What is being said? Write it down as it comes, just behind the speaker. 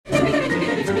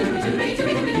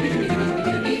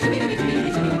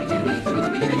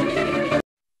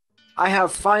I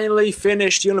have finally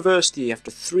finished university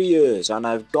after 3 years and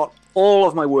I've got all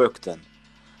of my work done.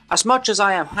 As much as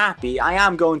I am happy, I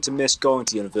am going to miss going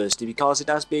to university because it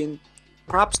has been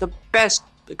perhaps the best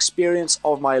experience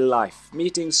of my life.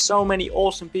 Meeting so many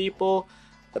awesome people,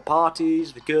 the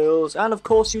parties, the girls, and of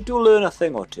course you do learn a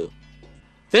thing or two.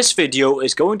 This video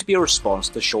is going to be a response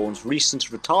to Shawn's recent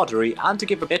retardery and to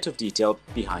give a bit of detail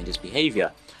behind his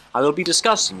behaviour. I will be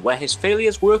discussing where his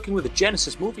failures working with the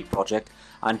Genesis movie project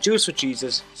and Jews for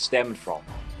Jesus stemmed from.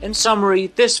 In summary,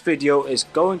 this video is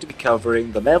going to be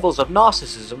covering the levels of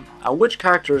narcissism and which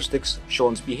characteristics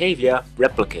Shawn's behaviour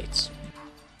replicates.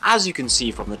 As you can see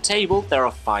from the table, there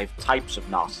are 5 types of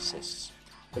narcissists.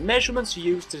 The measurements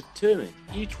used to determine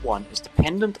each one is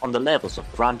dependent on the levels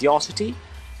of grandiosity,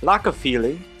 lack of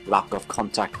feeling, lack of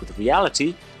contact with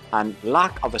reality, and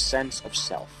lack of a sense of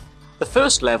self. The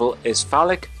first level is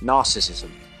phallic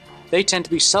narcissism. They tend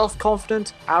to be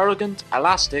self-confident, arrogant,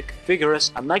 elastic,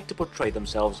 vigorous, and like to portray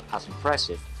themselves as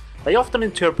impressive. They often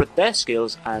interpret their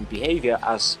skills and behaviour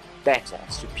as better,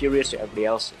 superior to everybody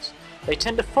else's. They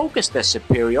tend to focus their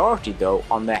superiority though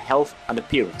on their health and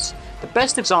appearance. The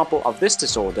best example of this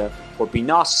disorder would be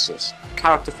Narcissus, a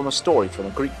character from a story from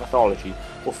a Greek mythology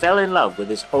who fell in love with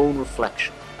his own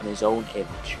reflection and his own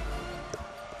image.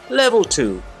 Level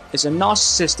 2 is a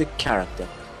narcissistic character.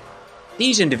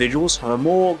 These individuals have a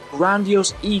more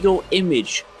grandiose ego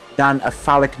image than a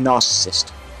phallic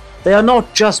narcissist. They are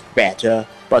not just better,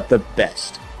 but the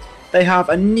best. They have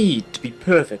a need to be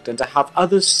perfect and to have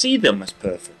others see them as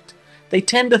perfect. They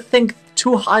tend to think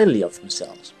too highly of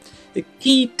themselves. The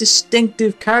key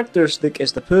distinctive characteristic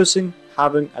is the person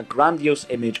having a grandiose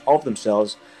image of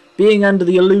themselves, being under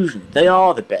the illusion they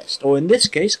are the best, or in this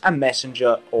case a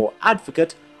messenger or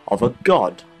advocate of a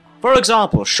god. For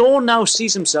example, Shawn now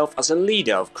sees himself as a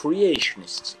leader of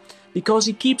creationists, because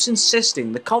he keeps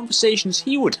insisting the conversations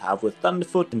he would have with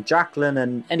Thunderfoot and Jacqueline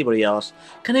and anybody else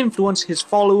can influence his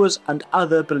followers and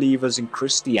other believers in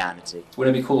Christianity.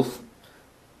 Wouldn't it be cool if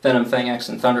VENOMFANGX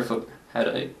and Thunderfoot had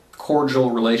a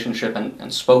cordial relationship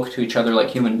and spoke to each other like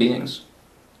human beings?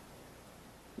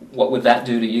 What would that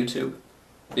do to YouTube?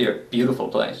 Be a beautiful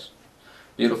place.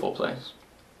 Beautiful place.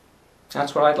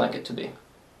 That's what I'd like it to be.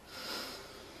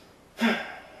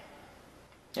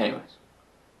 Anyways.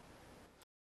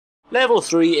 Level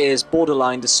 3 is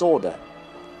borderline disorder.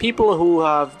 People who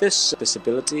have this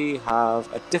disability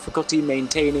have a difficulty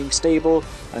maintaining stable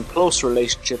and close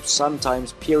relationships,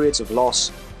 sometimes periods of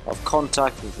loss of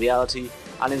contact with reality,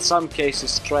 and in some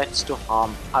cases threats to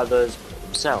harm others or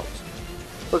themselves.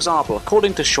 For example,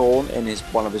 according to Shawn in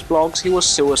one of his blogs, he was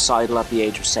suicidal at the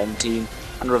age of 17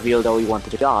 and revealed how he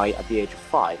wanted to die at the age of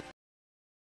 5.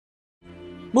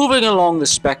 Moving along the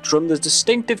spectrum, the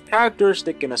distinctive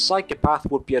characteristic in a psychopath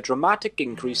would be a dramatic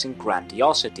increase in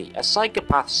grandiosity. A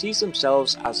psychopath sees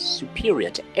themselves as superior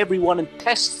to everyone and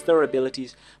tests their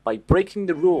abilities by breaking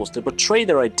the rules to portray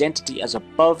their identity as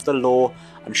above the law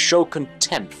and show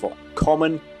contempt for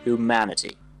common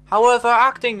humanity. However,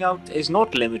 acting out is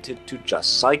not limited to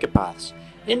just psychopaths.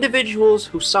 Individuals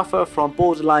who suffer from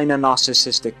borderline and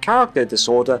narcissistic character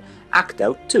disorder act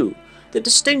out too. The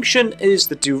distinction is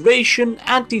the duration,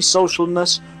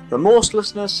 antisocialness,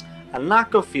 remorselessness, and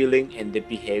lack of feeling in the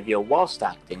behaviour whilst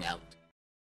acting out.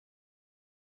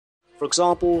 For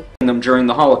example, them during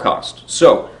the Holocaust.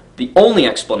 So, the only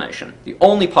explanation, the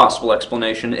only possible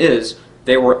explanation is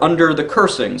they were under the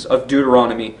cursings of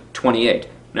Deuteronomy 28.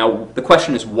 Now, the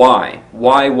question is why?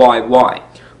 Why?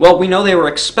 Well, we know they were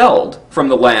expelled from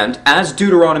the land as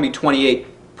Deuteronomy 28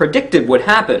 predicted would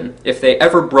happen if they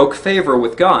ever broke favor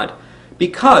with God,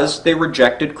 because they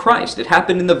rejected Christ. It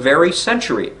happened in the very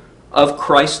century of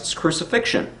Christ's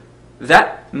crucifixion.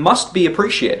 That must be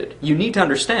appreciated. You need to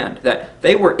understand that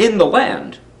they were in the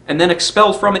land and then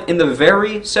expelled from it in the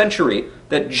very century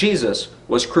that Jesus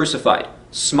was crucified.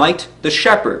 Smite the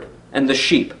shepherd, and the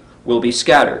sheep will be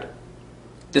scattered.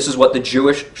 This is what the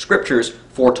Jewish scriptures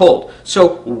foretold.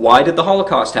 So why did the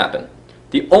Holocaust happen?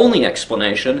 The only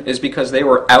explanation is because they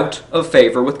were out of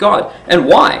favor with God. And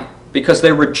why? Because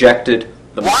they rejected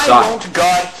the Messiah. Why won't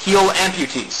God heal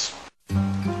amputees?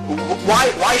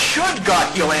 Why should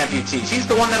God heal amputees? He's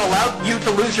the one that allowed you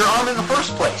to lose your arm in the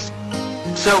first place.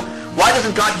 So why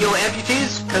doesn't God heal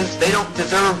amputees? Because they don't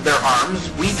deserve their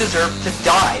arms. We deserve to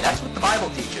die. That's what the Bible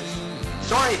teaches.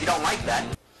 Sorry if you don't like that.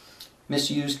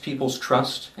 Misused people's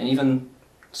trust, and even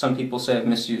some people say I've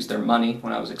misused their money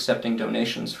when I was accepting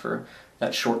donations for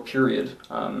that short period.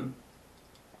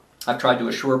 I've tried to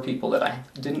assure people that I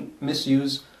didn't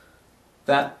misuse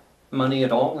that money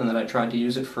at all, and that I tried to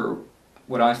use it for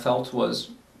what I felt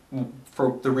was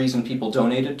for the reason people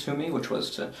donated to me, which was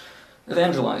to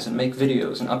evangelize and make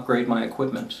videos and upgrade my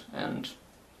equipment and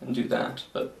do that.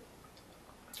 But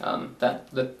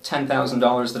the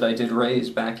 $10,000 that I did raise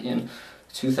back in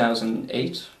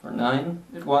 2008 or 9,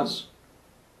 it was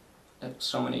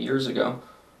so many years ago.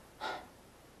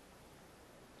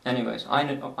 Anyways,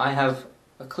 I have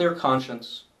a clear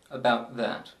conscience about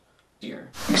that. Dear.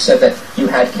 You said that you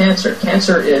had cancer.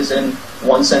 Cancer is, in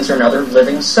one sense or another,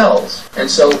 living cells. And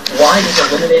so why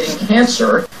is eliminating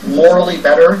cancer morally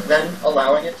better than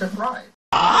allowing it to thrive?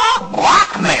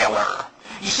 Blackmailer!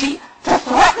 You see, to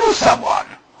threaten someone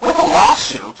with a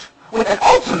lawsuit, with an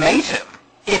ultimatum,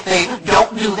 if they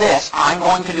don't do this, I'm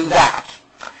going to do that.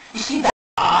 You see, that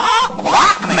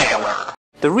blackmailer!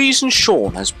 The reason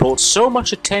Shawn has brought so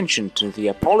much attention to the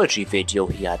apology video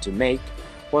he had to make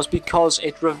was because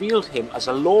it revealed him as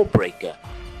a lawbreaker.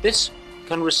 This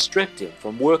can restrict him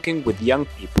from working with young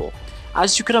people.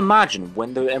 As you can imagine,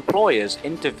 when the employers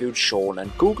interviewed Shawn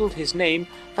and googled his name,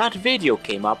 that video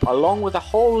came up along with a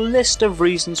whole list of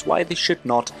reasons why they should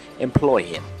not employ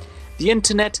him. The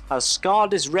internet has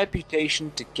scarred his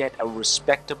reputation to get a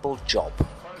respectable job.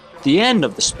 The end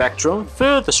of the spectrum,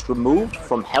 furthest removed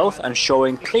from health and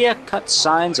showing clear-cut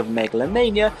signs of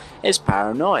megalomania, is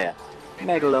paranoia.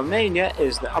 Megalomania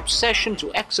is the obsession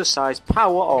to exercise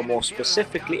power, or more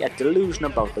specifically a delusion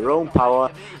about their own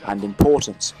power and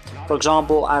importance. For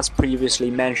example, as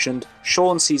previously mentioned,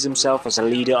 Shawn sees himself as a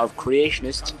leader of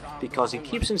creationists because he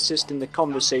keeps insisting the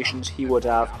conversations he would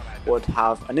have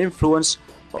an influence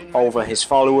over his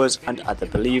followers and other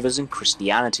believers in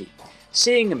Christianity.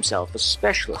 Seeing himself as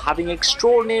special, having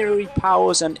extraordinary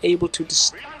powers and unable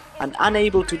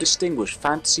to distinguish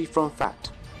fantasy from fact.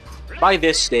 By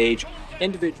this stage,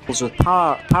 individuals with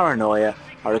paranoia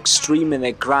are extreme in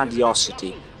their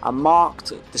grandiosity, a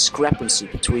marked discrepancy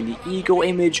between the ego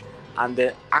image and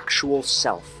the actual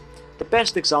self. The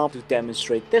best example to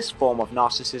demonstrate this form of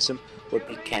narcissism would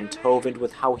be Kent Hovind,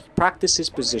 with how he practiced his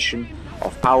position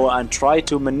of power and tried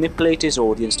to manipulate his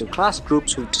audience to class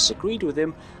groups who disagreed with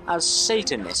him as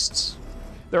Satanists.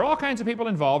 There are all kinds of people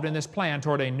involved in this plan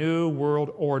toward a new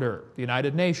world order. The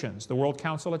United Nations, the World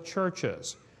Council of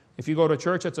Churches. If you go to a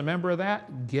church that's a member of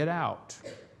that, get out.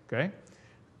 Okay?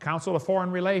 Council of Foreign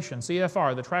Relations,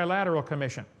 CFR, the Trilateral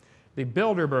Commission, the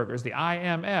Bilderbergers, the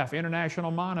IMF,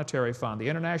 International Monetary Fund, the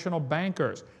International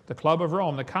Bankers, the Club of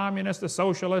Rome, the Communists, the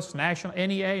Socialists, National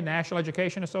NEA, National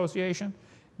Education Association.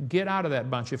 Get out of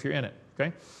that bunch if you're in it.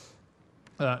 Okay?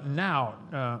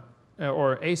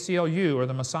 Or ACLU, or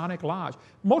the Masonic Lodge.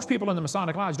 Most people in the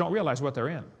Masonic Lodge don't realize what they're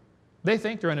in. They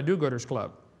think they're in a do-gooders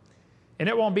club. And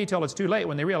it won't be till it's too late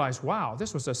when they realize, wow,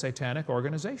 this was a satanic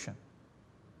organization.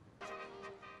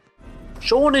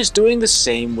 Shawn is doing the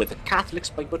same with the Catholics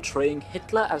by portraying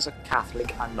Hitler as a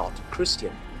Catholic and not a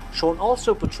Christian. Shawn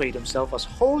also portrayed himself as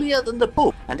holier than the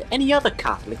Pope and any other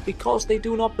Catholic because they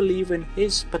do not believe in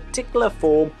his particular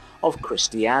form of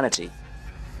Christianity.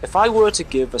 If I were to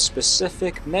give a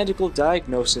specific medical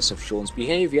diagnosis of Shawn's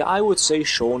behaviour, I would say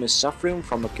Shawn is suffering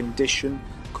from a condition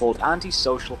called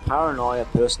antisocial paranoia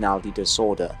personality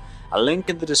disorder. A link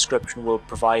in the description will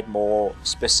provide more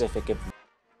specific information.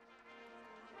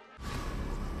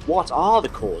 What are the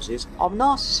causes of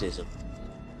narcissism?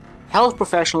 Health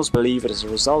professionals believe it is a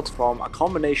result from a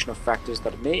combination of factors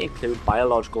that may include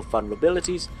biological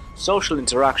vulnerabilities, social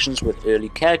interactions with early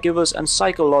caregivers, and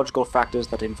psychological factors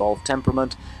that involve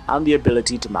temperament and the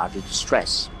ability to manage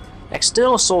stress.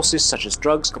 External sources such as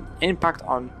drugs can impact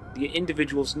on the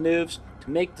individual's nerves to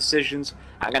make decisions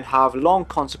and can have long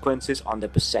consequences on their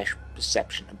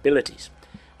perception abilities.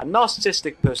 A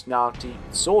narcissistic personality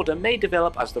disorder may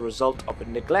develop as the result of a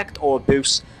neglect or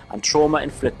abuse and trauma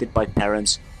inflicted by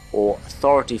parents or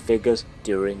authority figures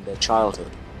during their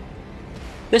childhood.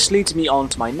 This leads me on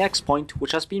to my next point,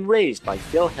 which has been raised by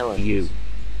Phil Hill.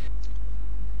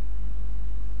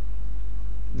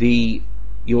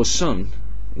 Your son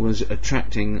was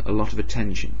attracting a lot of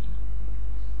attention.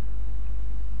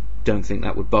 Don't think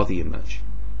that would bother you much.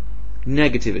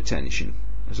 Negative attention,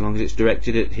 as long as it's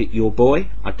directed at your boy,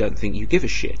 I don't think you give a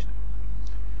shit.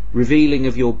 Revealing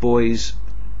of your boy's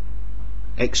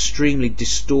extremely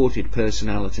distorted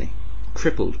personality,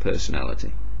 crippled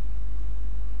personality,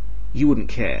 you wouldn't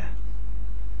care.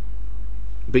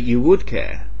 But you would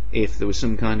care if there was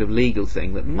some kind of legal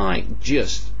thing that might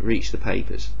just reach the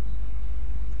papers,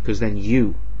 because then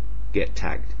you get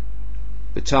tagged.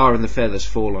 The tar and the feathers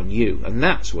fall on you, and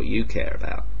that's what you care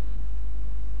about.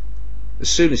 As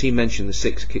soon as he mentioned the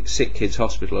sick kids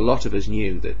hospital, a lot of us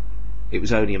knew that it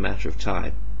was only a matter of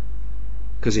time.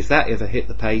 Because if that ever hit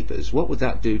the papers, what would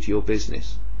that do to your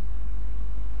business?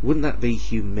 Wouldn't that be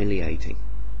humiliating?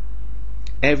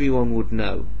 everyone would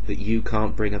know that you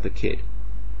can't bring up a kid.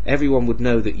 Everyone would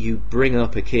know that you bring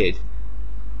up a kid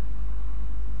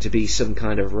to be some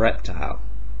kind of reptile.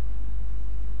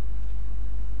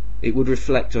 It would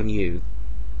reflect on you.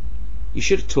 You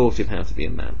should have taught him how to be a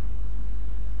man.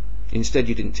 Instead,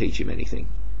 you didn't teach him anything.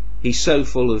 He's so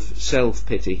full of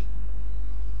self-pity,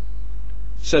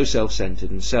 so self-centered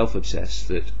and self-obsessed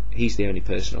that he's the only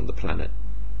person on the planet.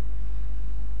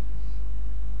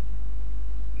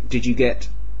 Did you get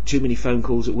too many phone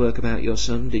calls at work about your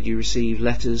son? Did you receive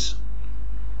letters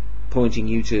pointing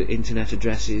you to internet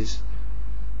addresses?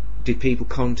 Did people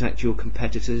contact your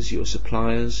competitors, your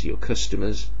suppliers, your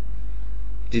customers?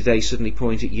 Did they suddenly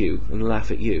point at you and laugh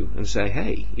at you and say,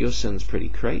 hey, your son's pretty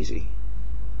crazy?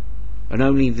 And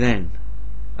only then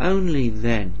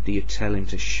do you tell him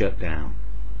to shut down.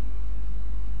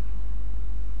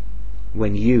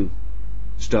 When you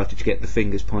started to get the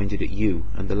fingers pointed at you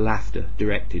and the laughter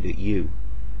directed at you.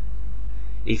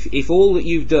 If all that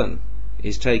you've done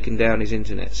is taken down his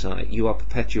internet site, you are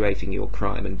perpetuating your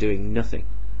crime and doing nothing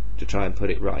to try and put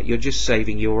it right. You're just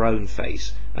saving your own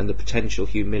face and the potential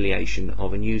humiliation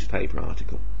of a newspaper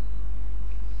article,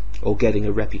 or getting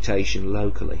a reputation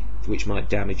locally which might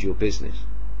damage your business.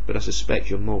 But I suspect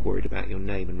you're more worried about your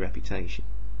name and reputation.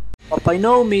 But by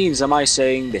no means am I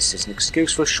saying this is an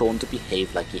excuse for Shawn to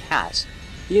behave like he has.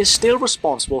 He is still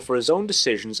responsible for his own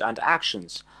decisions and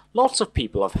actions. Lots of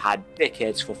people have had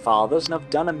dickheads for fathers and have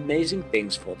done amazing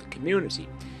things for the community.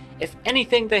 If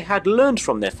anything, they had learned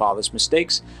from their father's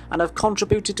mistakes and have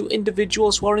contributed to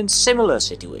individuals who are in similar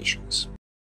situations.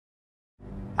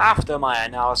 After my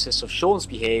analysis of Shawn's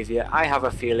behaviour, I have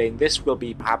a feeling this will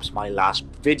be perhaps my last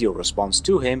video response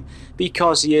to him,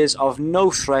 because he is of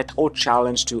no threat or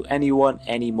challenge to anyone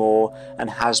anymore and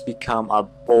has become a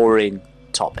boring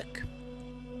topic.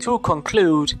 To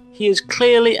conclude, he is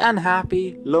clearly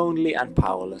unhappy, lonely and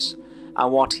powerless,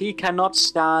 and what he cannot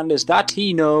stand is that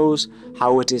he knows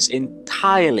how it is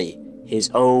entirely his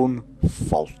own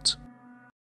fault.